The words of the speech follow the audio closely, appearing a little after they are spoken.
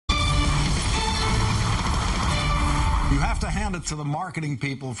credit to the marketing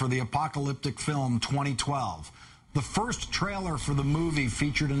people for the apocalyptic film 2012. The first trailer for the movie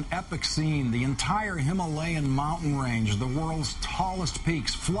featured an epic scene, the entire Himalayan mountain range, the world's tallest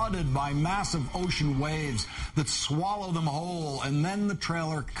peaks, flooded by massive ocean waves that swallow them whole. And then the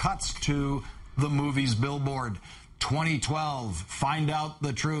trailer cuts to the movie's billboard. 2012, find out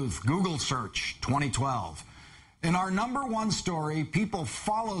the truth. Google search 2012. In our #1 story, people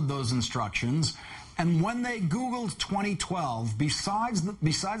followed those instructions, and when they Googled 2012, besides the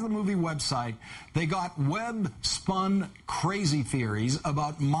movie website, they got web-spun crazy theories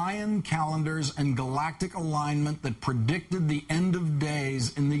about Mayan calendars and galactic alignment that predicted the end of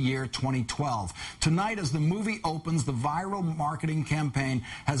days in the year 2012. Tonight, as the movie opens, the viral marketing campaign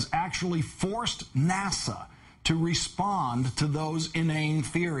has actually forced NASA to respond to those inane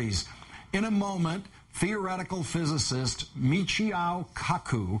theories. In a moment, theoretical physicist Michio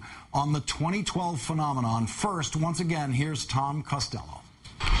Kaku on the 2012 phenomenon. First, once again, here's Tom Costello.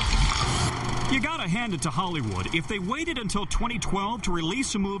 You gotta hand it to Hollywood. If they waited until 2012 to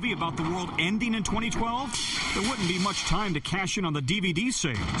release a movie about the world ending in 2012, there wouldn't be much time to cash in on the DVD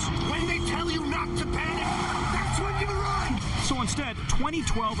sales. When they tell you not to panic, that's when you run! So instead,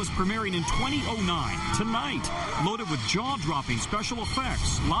 2012 is premiering in 2009, tonight, loaded with jaw-dropping special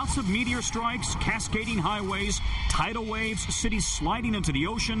effects, lots of meteor strikes, cascading highways, tidal waves, cities sliding into the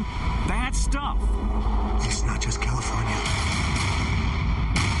ocean. Bad stuff. It's not just California.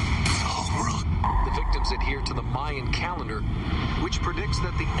 It's the whole world. The victims adhere to the Mayan calendar, which predicts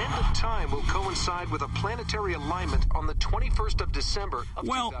that the end of time will coincide with a planetary alignment on the 21st of December of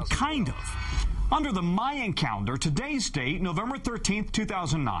Well, kind of. Under the Mayan calendar, today's date, November 13th,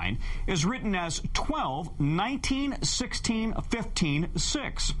 2009, is written as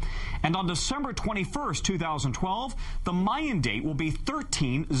 12-19-16-15-6. And on December 21st, 2012, the Mayan date will be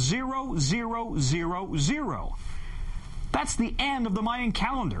 13-0000. That's the end of the Mayan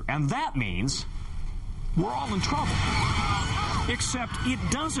calendar, and that means we're all in trouble. Except it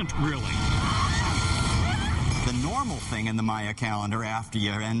doesn't really. The normal thing in the Maya calendar after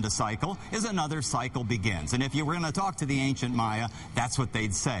you end a cycle is another cycle begins. And if you were going to talk to the ancient Maya, that's what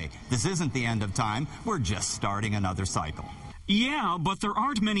they'd say. This isn't the end of time. We're just starting another cycle. Yeah, but there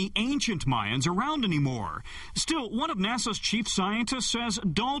aren't many ancient Mayans around anymore. Still, one of NASA's chief scientists says,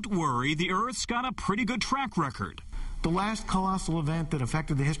 don't worry, the Earth's got a pretty good track record. The last colossal event that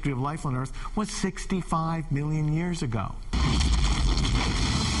affected the history of life on Earth was 65 million years ago.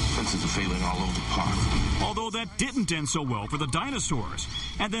 Fences are failing all over the park. Although that didn't end so well for the dinosaurs.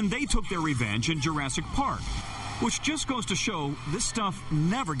 And then they took their revenge in Jurassic Park, which just goes to show this stuff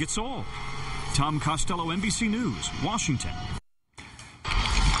never gets old. Tom Costello, NBC News, Washington.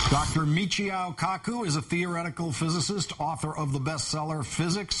 Dr. Michio Kaku is a theoretical physicist, author of the bestseller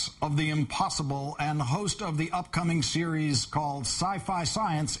Physics of the Impossible, and host of the upcoming series called Sci-Fi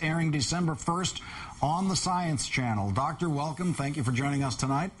Science, airing December 1st on the Science Channel. Doctor, welcome. Thank you for joining us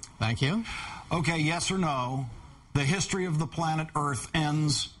tonight. Thank you. Okay, yes or no, the history of the planet Earth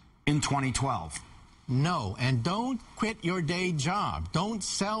ends in 2012? No, and don't quit your day job. Don't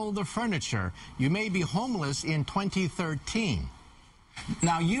sell the furniture. You may be homeless in 2013.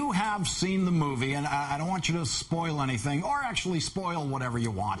 Now, you have seen the movie, and I don't want you to spoil anything, or actually spoil whatever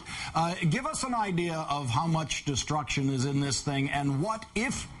you want. Give us an idea of how much destruction is in this thing, and what,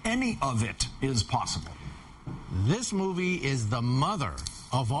 if any of it, is possible. This movie is the mother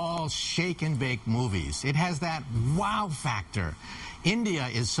of all shake-and-bake movies. It has that wow factor. India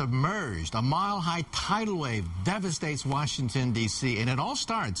is submerged. A mile-high tidal wave devastates Washington, D.C., and it all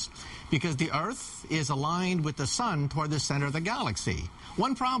starts because the Earth is aligned with the sun toward the center of the galaxy.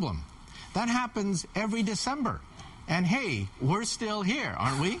 One problem, that happens every December. And hey, we're still here,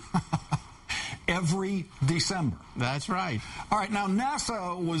 aren't we? Every December. That's right. All right, now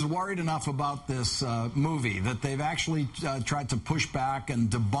NASA was worried enough about this movie that they've actually tried to push back and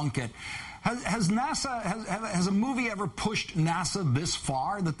debunk it. Has a movie ever pushed NASA this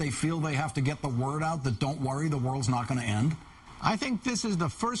far that they feel they have to get the word out that don't worry, the world's not going to end? I think this is the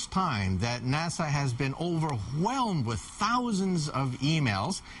first time that NASA has been overwhelmed with thousands of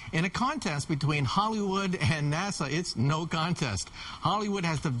emails. In a contest between Hollywood and NASA, it's no contest. Hollywood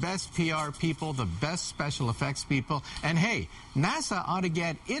has the best PR people, the best special effects people, and hey, NASA ought to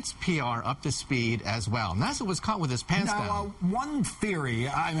get its PR up to speed as well. NASA was caught with his pants down. One theory,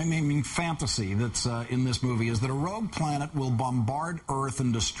 I mean fantasy, that's in this movie is that a rogue planet will bombard Earth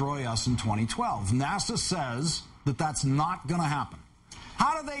and destroy us in 2012. NASA says that that's not going to happen.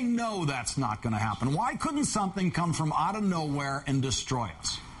 How do they know that's not going to happen? Why couldn't something come from out of nowhere and destroy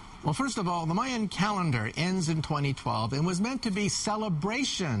us? Well, first of all, the Mayan calendar ends in 2012 and was meant to be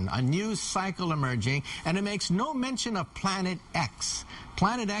celebration, a new cycle emerging, and it makes no mention of Planet X.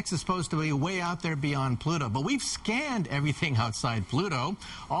 Planet X is supposed to be way out there beyond Pluto, but we've scanned everything outside Pluto.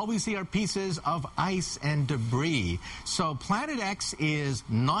 All we see are pieces of ice and debris. So Planet X is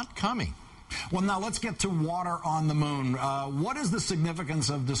not coming. Well, now let's get to water on the moon. What is the significance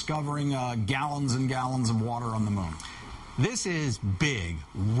of discovering gallons and gallons of water on the moon? This is big,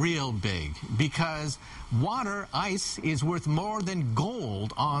 real big, because water, ice, is worth more than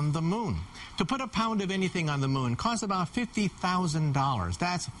gold on the moon. To put a pound of anything on the moon costs about $50,000.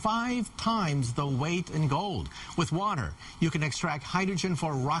 That's 5 times the weight in gold. With water, you can extract hydrogen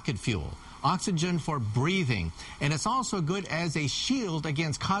for rocket fuel, oxygen for breathing, and it's also good as a shield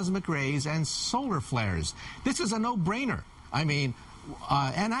against cosmic rays and solar flares. This is a no-brainer. I mean,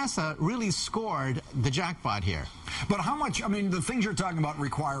 NASA really scored the jackpot here. But how much, I mean, the things you're talking about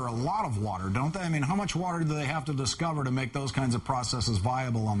require a lot of water, don't they? I mean, how much water do they have to discover to make those kinds of processes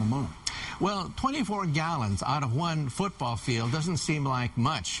viable on the moon? Well, 24 gallons out of one football field doesn't seem like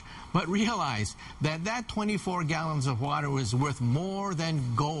much. But realize that that 24 gallons of water is worth more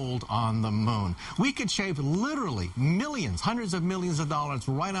than gold on the moon. We could shave literally millions, hundreds of millions of dollars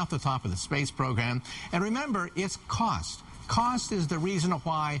right off the top of the space program. And remember, it's cost. Cost is the reason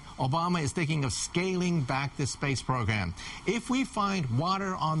why Obama is thinking of scaling back the space program. If we find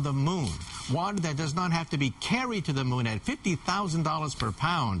water on the moon, water that does not have to be carried to the moon at $50,000 per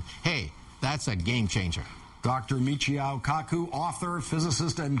pound, hey, that's a game changer. Dr. Michio Kaku, author,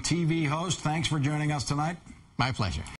 physicist, and TV host, thanks for joining us tonight. My pleasure.